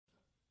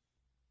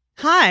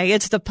Hi,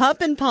 it's the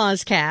Pup and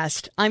Paws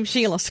Cast. I'm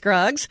Sheila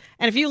Scruggs,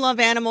 and if you love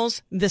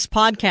animals, this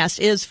podcast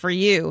is for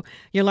you.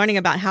 You're learning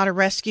about how to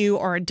rescue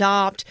or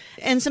adopt,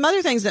 and some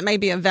other things that may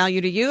be of value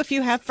to you if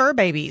you have fur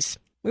babies.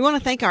 We want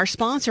to thank our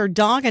sponsor,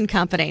 Dog &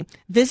 Company.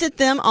 Visit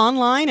them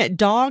online at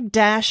dog-co.com.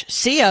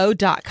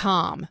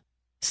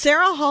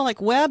 Sarah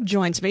Hollick-Webb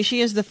joins me. She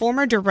is the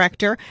former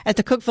director at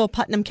the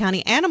Cookeville-Putnam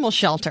County Animal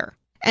Shelter.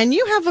 And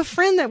you have a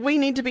friend that we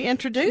need to be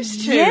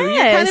introduced to. Yes.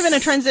 You're kind of in a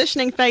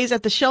transitioning phase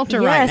at the shelter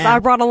right now. Yes, I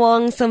brought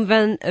along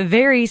someone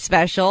very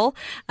special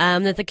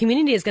that the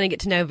community is going to get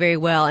to know very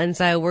well. And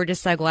so we're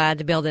just so glad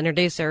to be able to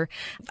introduce her.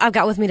 I've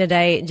got with me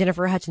today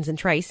Jennifer Hutchinson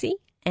Tracy,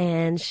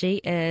 and she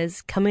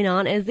is coming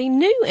on as the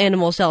new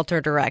animal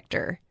shelter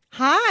director.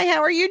 Hi,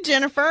 how are you,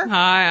 Jennifer?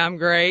 Hi, I'm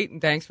great, and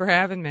thanks for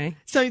having me.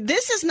 So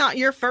this is not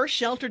your first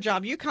shelter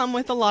job. You come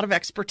with a lot of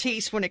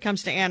expertise when it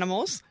comes to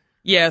animals.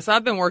 Yes,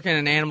 I've been working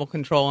in animal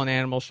control and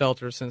animal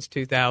shelters since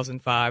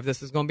 2005.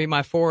 This is going to be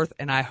my fourth,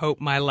 and I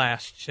hope my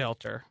last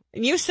shelter.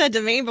 You said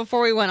to me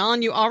before we went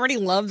on, you already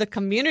love the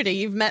community.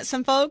 You've met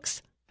some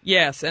folks?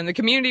 Yes, and the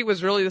community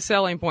was really the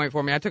selling point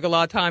for me. I took a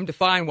lot of time to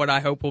find what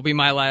I hope will be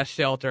my last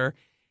shelter,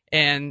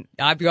 and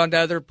I've gone to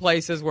other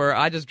places where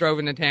I just drove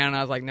into town, and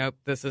I was like, nope,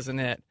 this isn't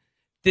it.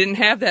 Didn't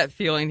have that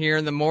feeling here,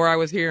 and the more I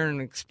was here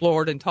and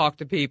explored and talked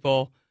to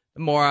people,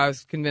 the more I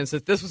was convinced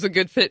that this was a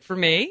good fit for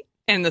me.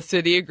 And the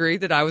city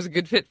agreed that I was a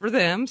good fit for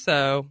them,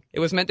 so it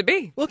was meant to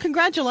be. Well,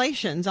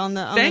 congratulations on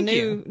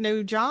the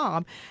new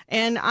job.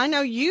 And I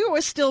know you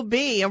will still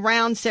be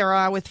around,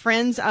 Sarah, with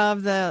Friends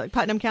of the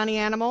Putnam County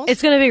Animals.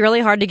 It's going to be really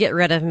hard to get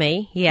rid of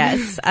me,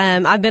 yes.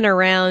 I've been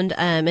around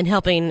and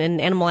helping in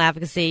animal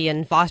advocacy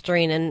and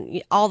fostering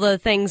and all the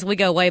things. We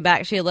go way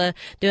back, Sheila,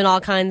 doing all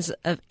kinds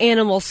of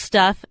animal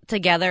stuff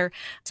together.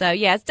 So,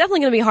 yeah, it's definitely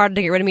going to be hard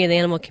to get rid of me in the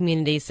animal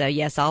community. So,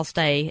 yes, I'll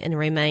stay and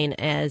remain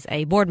as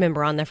a board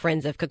member on the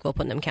Friends of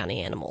Cookeville-Putnam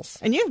County Animals.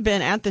 And you've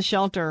been at the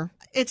shelter.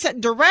 It's a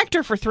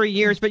director for 3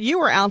 years, but you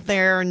were out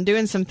there and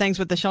doing some things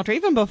with the shelter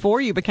even before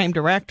you became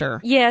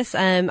director. Yes,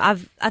 I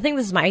think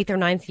this is my 8th or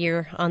 9th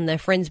year on the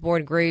Friends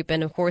Board group,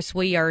 and of course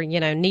we are,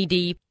 knee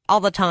deep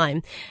all the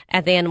time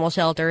at the animal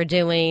shelter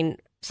doing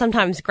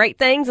sometimes great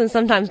things and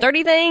sometimes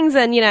dirty things,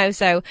 and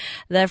so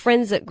the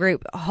Friends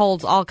group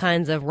holds all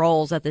kinds of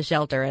roles at the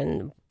shelter,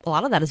 and a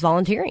lot of that is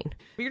volunteering.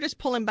 You're just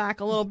pulling back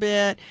a little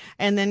bit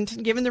and then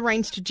giving the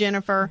reins to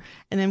Jennifer,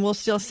 and then we'll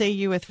still see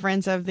you with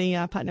Friends of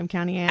the Putnam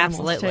County Animals.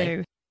 Absolutely.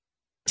 Too.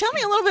 Tell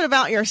me a little bit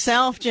about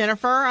yourself,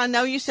 Jennifer. I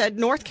know you said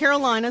North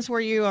Carolina is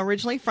where you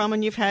originally from,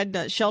 and you've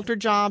had shelter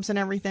jobs and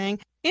everything.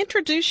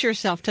 Introduce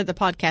yourself to the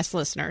podcast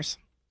listeners.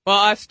 Well,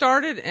 I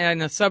started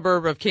in a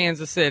suburb of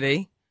Kansas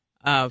City,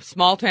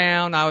 small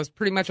town. I was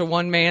pretty much a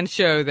one-man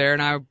show there,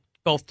 and I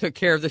both took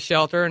care of the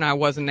shelter, and I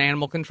was an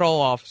animal control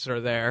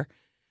officer there.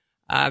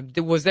 I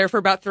was there for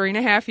about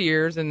 3.5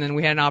 years, and then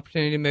we had an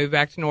opportunity to move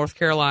back to North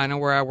Carolina,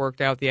 where I worked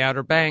out the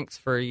Outer Banks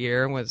for a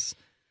year and was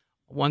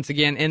once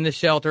again in the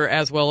shelter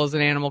as well as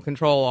an animal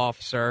control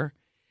officer.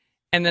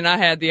 And then I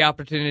had the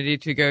opportunity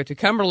to go to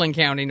Cumberland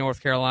County,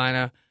 North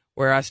Carolina,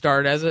 where I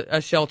started as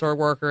a shelter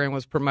worker and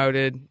was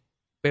promoted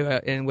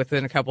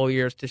within a couple of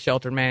years to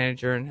shelter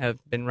manager and have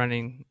been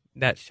running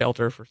that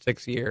shelter for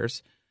 6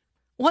 years.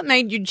 What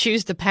made you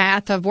choose the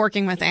path of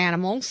working with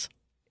animals?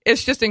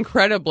 It's just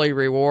incredibly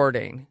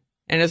rewarding.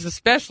 And it's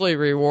especially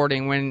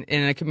rewarding when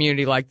in a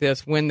community like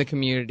this, when the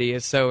community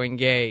is so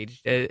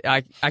engaged.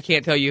 I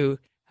can't tell you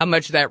how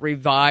much that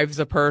revives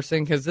a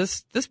person, because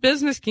this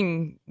business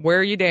can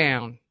wear you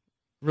down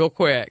real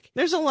quick.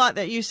 There's a lot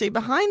that you see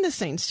behind the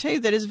scenes, too,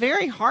 that is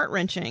very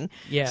heart-wrenching.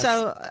 Yes.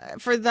 So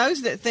for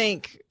those that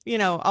think,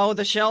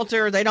 the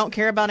shelter, they don't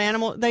care about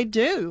animals, they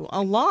do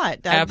a lot.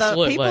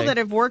 Absolutely. The people that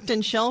have worked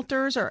in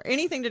shelters or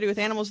anything to do with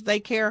animals, they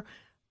care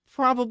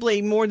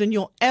probably more than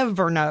you'll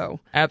ever know.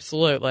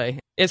 Absolutely.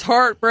 It's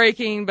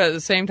heartbreaking, but at the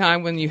same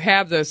time, when you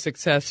have those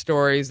success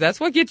stories, that's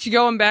what gets you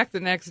going back the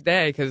next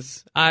day.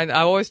 Because I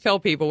always tell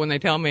people when they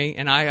tell me,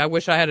 and I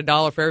wish I had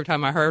 $1 for every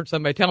time I heard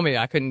somebody tell me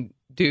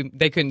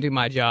they couldn't do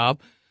my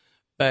job.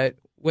 But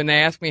when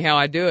they ask me how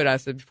I do it, I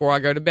said, before I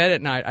go to bed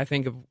at night, I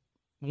think of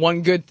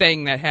one good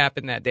thing that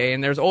happened that day.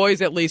 And there's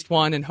always at least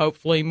one and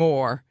hopefully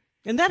more.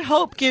 And that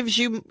hope gives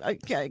you a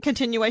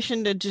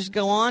continuation to just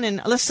go on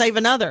and let's save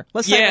another.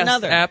 Let's save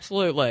another. Yes,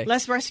 absolutely.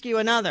 Let's rescue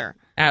another.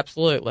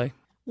 Absolutely.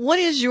 What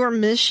is your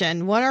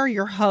mission? What are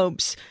your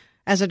hopes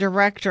as a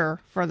director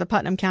for the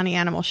Putnam County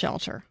Animal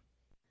Shelter?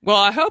 Well,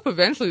 I hope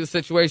eventually the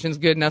situation's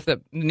good enough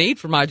that the need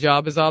for my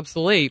job is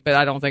obsolete, but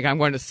I don't think I'm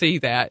going to see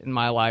that in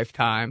my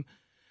lifetime.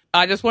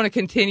 I just want to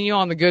continue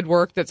on the good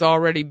work that's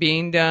already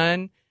being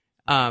done,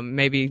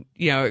 maybe,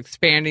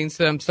 expanding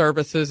some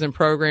services and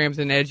programs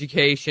and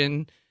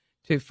education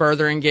to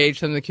further engage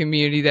some of the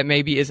community that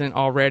maybe isn't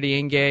already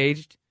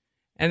engaged.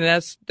 And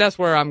that's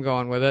where I'm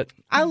going with it.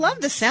 I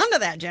love the sound of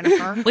that,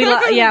 Jennifer. We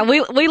love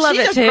She's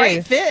it too. A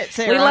great fit,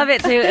 Sarah. We love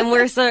it too, and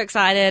we're so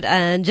excited.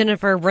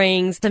 Jennifer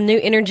brings some new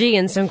energy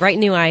and some great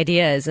new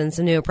ideas and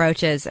some new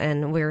approaches,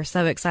 and we're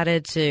so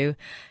excited to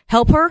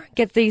help her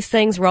get these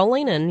things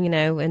rolling. And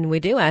and we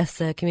do ask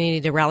the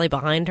community to rally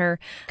behind her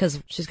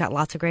because she's got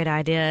lots of great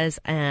ideas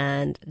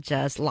and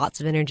just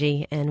lots of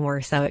energy, and we're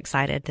so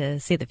excited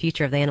to see the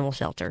future of the animal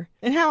shelter.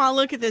 And how I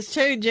look at this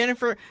too,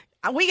 Jennifer.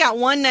 We got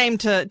one name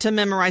to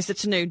memorize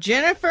that's new.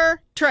 Jennifer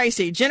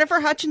Tracy. Jennifer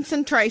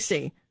Hutchinson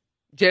Tracy.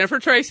 Jennifer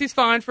Tracy's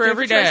fine for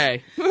every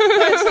day.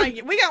 That's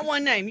like, we got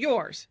one name,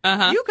 yours.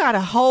 You got a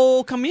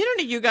whole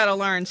community you got to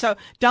learn. So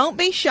don't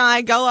be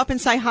shy. Go up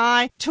and say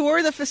hi.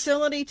 Tour the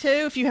facility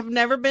too if you have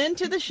never been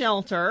to the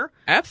shelter.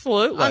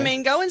 Absolutely. I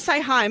mean, go and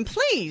say hi. And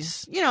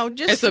please, just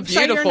it's a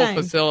say your beautiful name.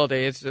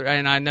 facility.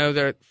 And I know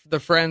that the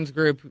Friends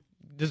group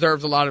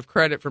deserves a lot of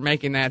credit for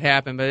making that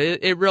happen. But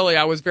it really,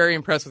 I was very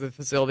impressed with the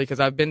facility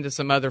because I've been to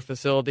some other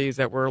facilities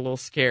that were a little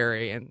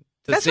scary. And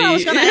that's what I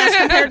was going to ask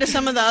compared to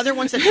some of the other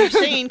ones that you've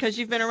seen because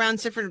you've been around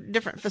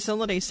different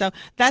facilities. So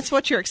that's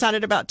what you're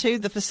excited about too,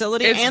 the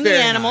facility and the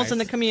animals nice. and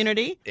the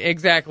community.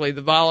 Exactly.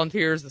 The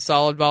volunteers, the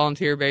solid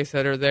volunteer base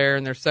that are there.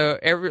 And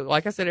they're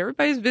like I said,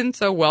 everybody's been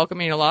so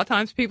welcoming. A lot of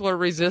times people are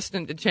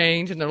resistant to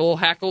change and their little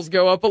hackles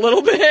go up a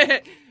little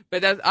bit.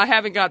 But I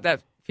haven't got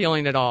that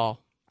feeling at all.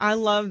 I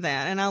love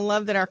that, and I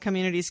love that our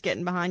community's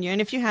getting behind you.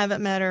 And if you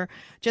haven't met her,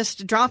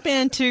 just drop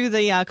into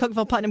the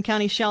Cookeville-Putnam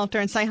County Shelter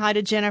and say hi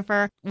to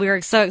Jennifer. We're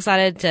so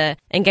excited to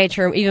engage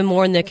her even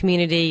more in the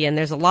community, and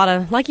there's a lot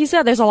of, like you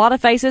said, there's a lot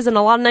of faces and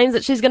a lot of names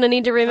that she's going to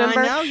need to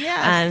remember. I know,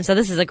 yes. So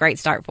this is a great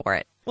start for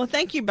it. Well,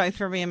 thank you both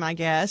for being my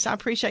guests. I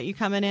appreciate you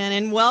coming in,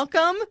 and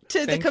welcome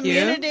to the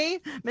community.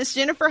 Miss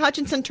Jennifer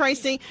Hutchinson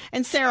Tracy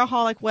and Sarah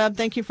Hollick Webb,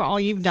 thank you for all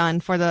you've done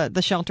for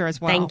the shelter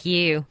as well. Thank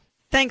you.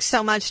 Thanks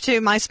so much to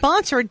my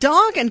sponsor,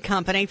 Dog &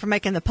 Company, for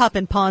making the Pup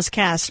and Paws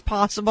cast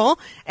possible.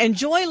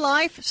 Enjoy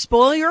life,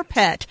 spoil your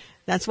pet.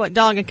 That's what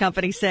Dog &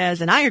 Company says,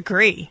 and I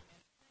agree.